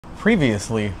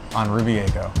Previously on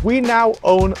Rubiego. We now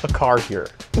own a car here.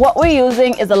 What we're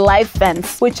using is a live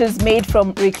fence, which is made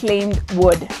from reclaimed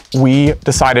wood. We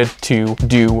decided to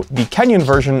do the Kenyan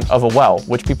version of a well,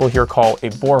 which people here call a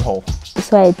borehole.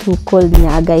 So I called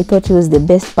Nyaga. I thought he was the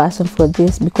best person for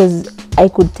this because I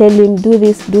could tell him, do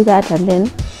this, do that, and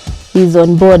then he's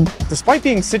on board. Despite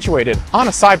being situated on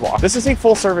a sidewalk, this is a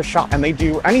full-service shop, and they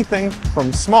do anything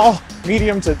from small,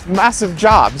 medium to massive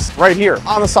jobs right here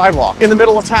on the sidewalk in the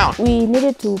middle of town. We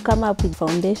needed to come up with a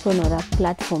foundation or a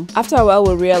platform. After a while,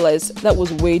 we realized that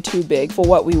was way too big for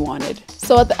what we wanted.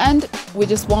 So at the end, we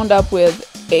just wound up with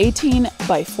 18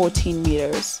 by 14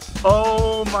 meters.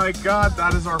 Oh my God,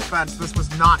 that is our fence. This was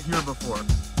not here before.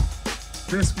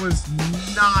 This was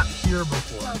not here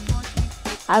before.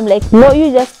 I'm like, no,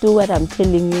 you just do what I'm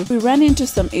telling you. We ran into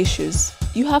some issues.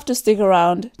 You have to stick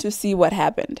around to see what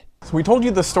happened. So we told you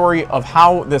the story of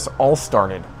how this all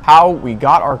started, how we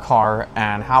got our car,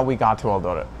 and how we got to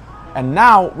Eldoret. And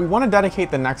now we want to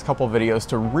dedicate the next couple videos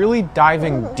to really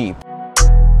diving deep.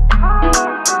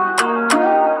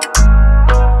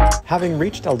 Having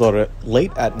reached Eldoret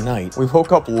late at night, we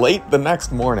woke up late the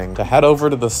next morning to head over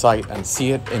to the site and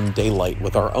see it in daylight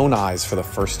with our own eyes for the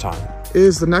first time. It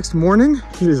is the next morning.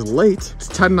 It is late. It's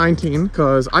 10:19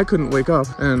 because I couldn't wake up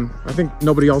and I think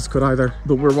nobody else could either.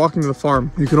 But we're walking to the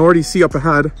farm. You can already see up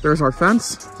ahead, there's our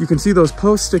fence. You can see those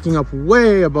posts sticking up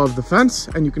way above the fence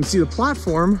and you can see the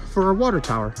platform for our water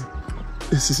tower.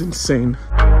 This is insane.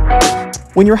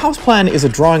 When your house plan is a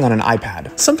drawing on an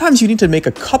iPad, sometimes you need to make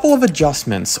a couple of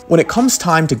adjustments when it comes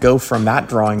time to go from that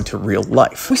drawing to real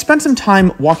life. We spent some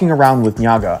time walking around with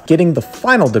Nyaga, getting the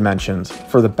final dimensions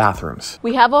for the bathrooms.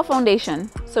 We have our foundation,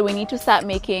 so we need to start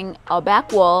making our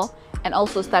back wall and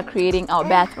also start creating our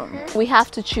bathroom. We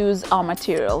have to choose our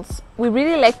materials. We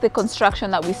really like the construction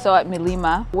that we saw at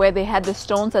Milima, where they had the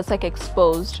stones that's like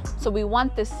exposed. So we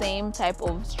want the same type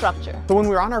of structure. So when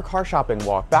we were on our car shopping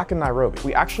walk back in Nairobi,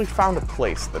 we actually found a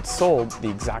place that sold the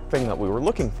exact thing that we were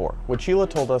looking for, which Sheila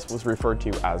told us was referred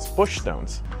to as bush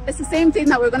stones. It's the same thing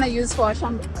that we're gonna use for our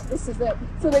shamba. This is it.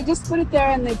 So they just put it there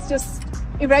and it's just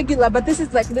irregular, but this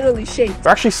is like literally shaped.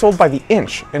 They're actually sold by the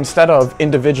inch instead of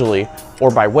individually or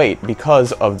by weight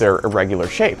because of their irregular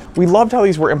shape. We loved how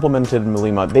these were implemented in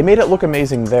Milima. They made it look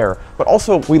amazing there, but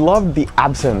also we loved the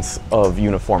absence of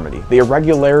uniformity. The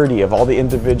irregularity of all the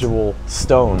individual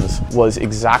stones was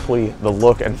exactly the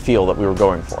look and feel that we were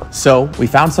going for. So we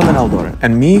found some in Eldoret,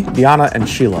 and me, Diana, and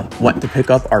Sheila went to pick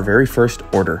up our very first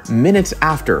order. Minutes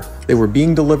after they were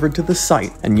being delivered to the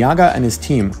site, and Nyaga and his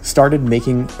team started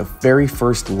making the very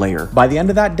first layer. By the end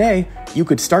of that day, you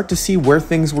could start to see where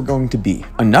things were going to be.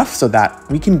 Enough so that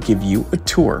we can give you a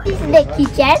tour. This is the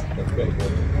kitchen.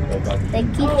 The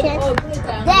kitchen.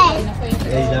 Then,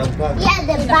 yeah,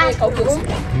 the bathroom.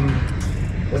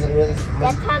 The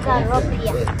taga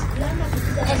here.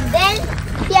 And then,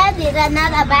 here there's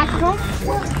another bathroom.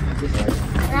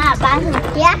 Another bathroom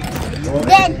here.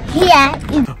 Then here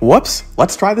is... Whoops,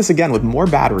 let's try this again with more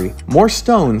battery, more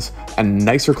stones, and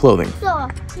nicer clothing. So,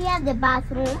 here's the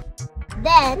bathroom.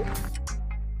 Then,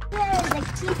 here is the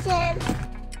kitchen.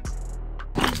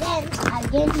 Then,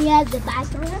 again, here's the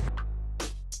bathroom.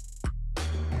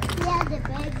 Here's the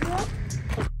bedroom.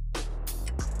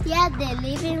 Here's the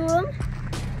living room.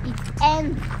 It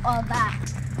ends over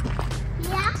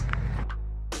here.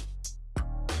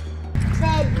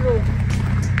 Bedroom.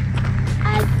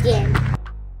 Again.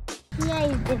 Here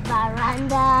is the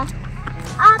veranda.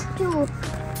 Up to.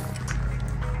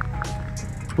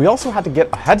 We also had to get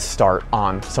a head start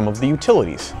on some of the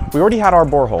utilities. We already had our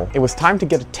borehole. It was time to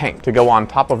get a tank to go on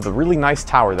top of the really nice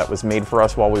tower that was made for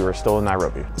us while we were still in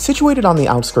Nairobi. Situated on the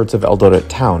outskirts of Eldoret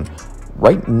town,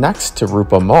 right next to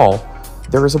Rupa Mall,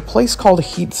 there is a place called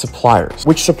Heat Suppliers,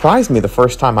 which surprised me the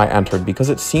first time I entered because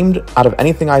it seemed, out of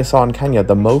anything I saw in Kenya,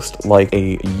 the most like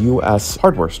a US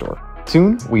hardware store.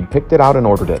 Soon, we'd picked it out and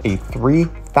ordered it, a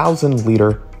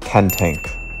 3,000-liter Ken tank.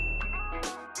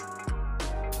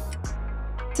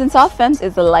 Since our fence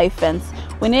is a live fence,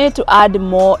 we needed to add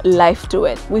more life to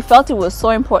it. We felt it was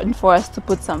so important for us to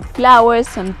put some flowers,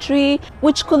 some tree,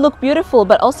 which could look beautiful,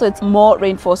 but also it's more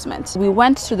reinforcement. We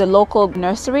went to the local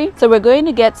nursery, so we're going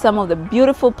to get some of the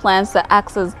beautiful plants that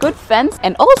acts as good fence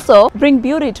and also bring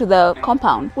beauty to the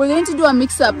compound. We're going to do a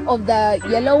mix-up of the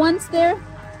yellow ones there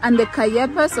and the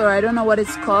cayepas, or I don't know what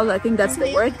it's called, I think that's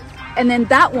the word. And then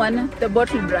that one, the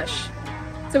bottle brush.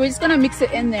 So we're just gonna mix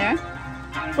it in there.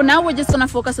 For now, we're just gonna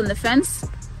focus on the fence,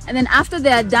 and then after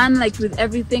they are done like with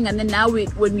everything, and then now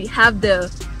when we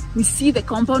see the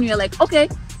compound, you're like, okay,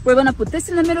 we're gonna put this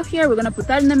in the middle here, we're gonna put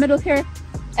that in the middle here,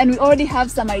 and we already have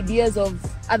some ideas of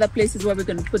other places where we're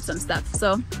gonna put some stuff.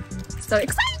 So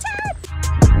excited!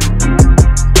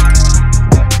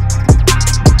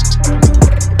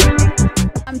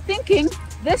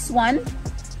 one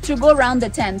to go around the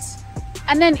tent.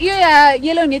 And then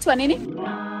yellow need one in it.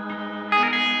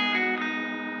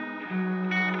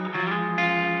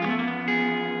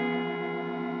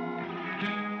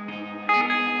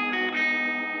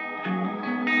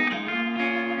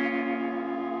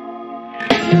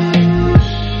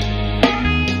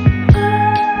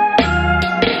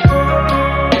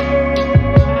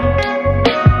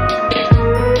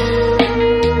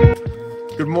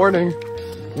 Good morning.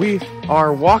 We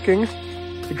are walking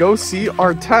to go see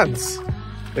our tents.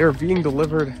 They're being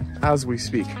delivered as we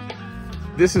speak.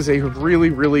 This is a really,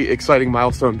 really exciting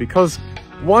milestone because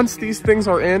once these things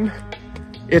are in,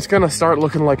 it's gonna start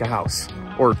looking like a house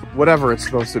or whatever it's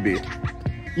supposed to be.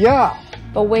 Yeah.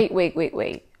 But wait.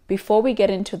 Before we get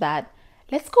into that,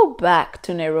 let's go back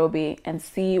to Nairobi and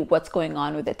see what's going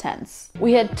on with the tents.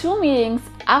 We had two meetings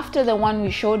after the one we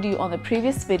showed you on the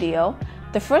previous video.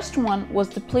 The first one was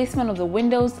the placement of the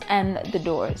windows and the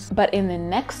doors. But in the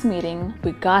next meeting,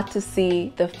 we got to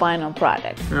see the final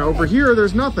product. Now over here,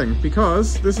 there's nothing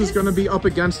because this is gonna be up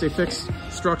against a fixed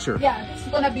structure. Yeah, this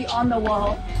is gonna be on the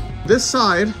wall. This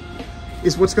side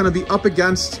is what's gonna be up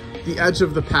against the edge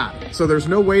of the pad. So there's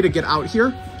no way to get out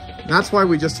here. That's why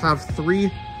we just have 3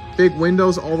 big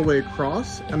windows all the way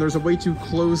across, and there's a way to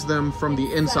close them from the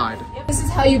inside. This is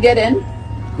how you get in.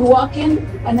 You walk in,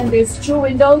 and then there's 2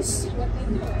 windows,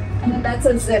 and then that's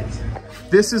a zip.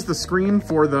 This is the screen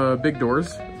for the big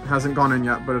doors. It hasn't gone in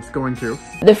yet, but it's going to.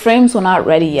 The frames were not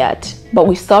ready yet, but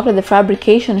we stopped at the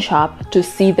fabrication shop to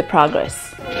see the progress.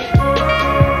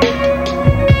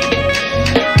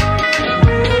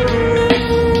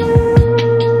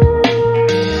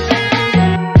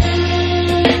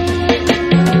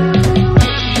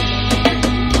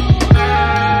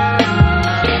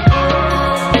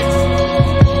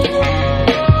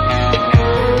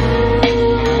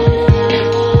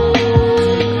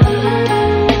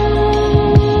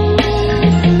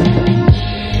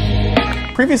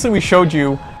 Previously, we showed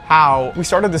you how we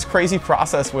started this crazy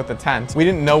process with the tent. We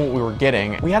didn't know what we were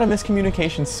getting. We had a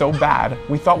miscommunication so bad,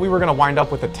 we thought we were gonna wind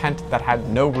up with a tent that had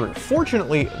no roof.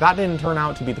 Fortunately, that didn't turn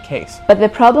out to be the case. But the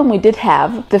problem we did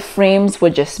have, the frames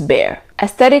were just bare.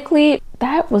 Aesthetically,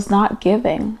 that was not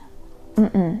giving.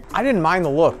 I didn't mind the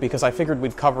look because I figured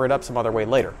we'd cover it up some other way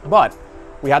later, but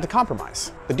we had to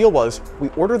compromise. The deal was we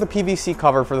order the PVC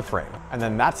cover for the frame, and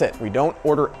then that's it. We don't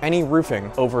order any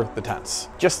roofing over the tents,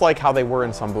 just like how they were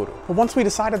in Samburu. But once we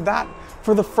decided that,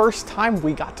 for the first time,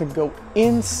 we got to go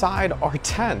inside our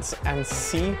tents and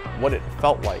see what it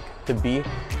felt like to be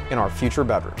in our future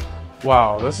bedroom.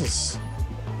 Wow, this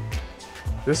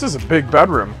is a big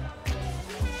bedroom.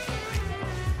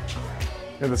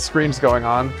 And the screen's going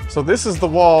on. So this is the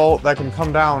wall that can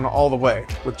come down all the way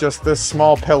with just this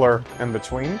small pillar in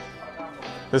between.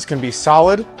 This can be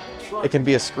solid, it can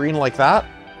be a screen like that,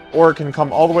 or it can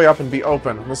come all the way up and be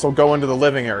open. This will go into the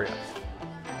living area.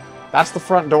 That's the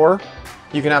front door.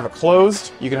 You can have it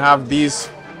closed, you can have these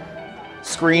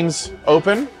screens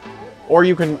open, or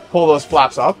you can pull those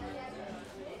flaps up.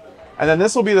 And then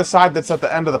this will be the side that's at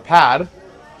the end of the pad.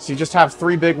 So you just have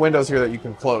 3 big windows here that you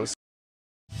can close.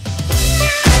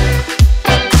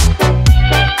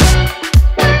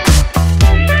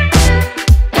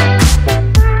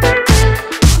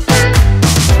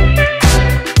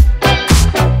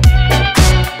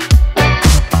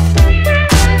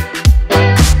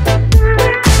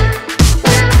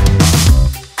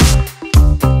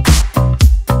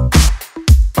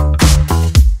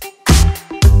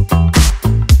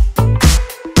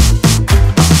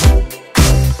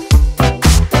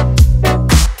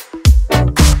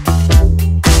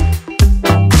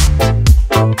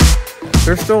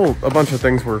 There's still a bunch of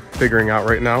things we're figuring out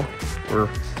right now. We're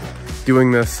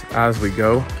doing this as we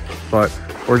go, but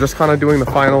we're just kind of doing the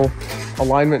final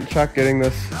alignment check, getting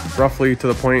this roughly to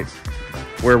the point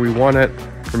where we want it.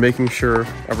 We're making sure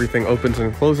everything opens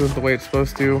and closes the way it's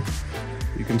supposed to.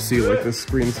 You can see like this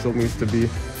screen still needs to be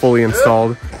fully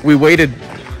installed. We waited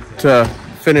to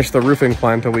finish the roofing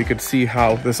plan until we could see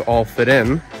how this all fit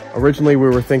in. Originally, we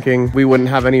were thinking we wouldn't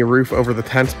have any roof over the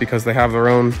tents because they have their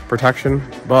own protection,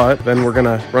 but then we're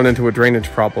gonna run into a drainage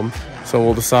problem. So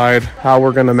we'll decide how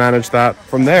we're gonna manage that.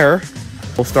 From there,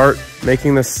 we'll start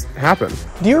making this happen.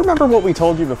 Do you remember what we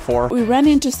told you before? We ran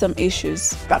into some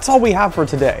issues. That's all we have for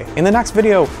today. In the next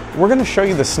video, we're gonna show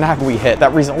you the snag we hit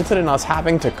that resulted in us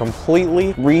having to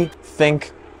completely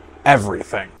rethink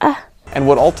everything. And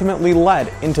what ultimately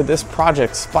led into this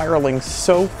project spiraling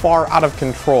so far out of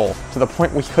control to the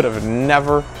point we could have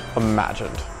never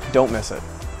imagined. Don't miss it.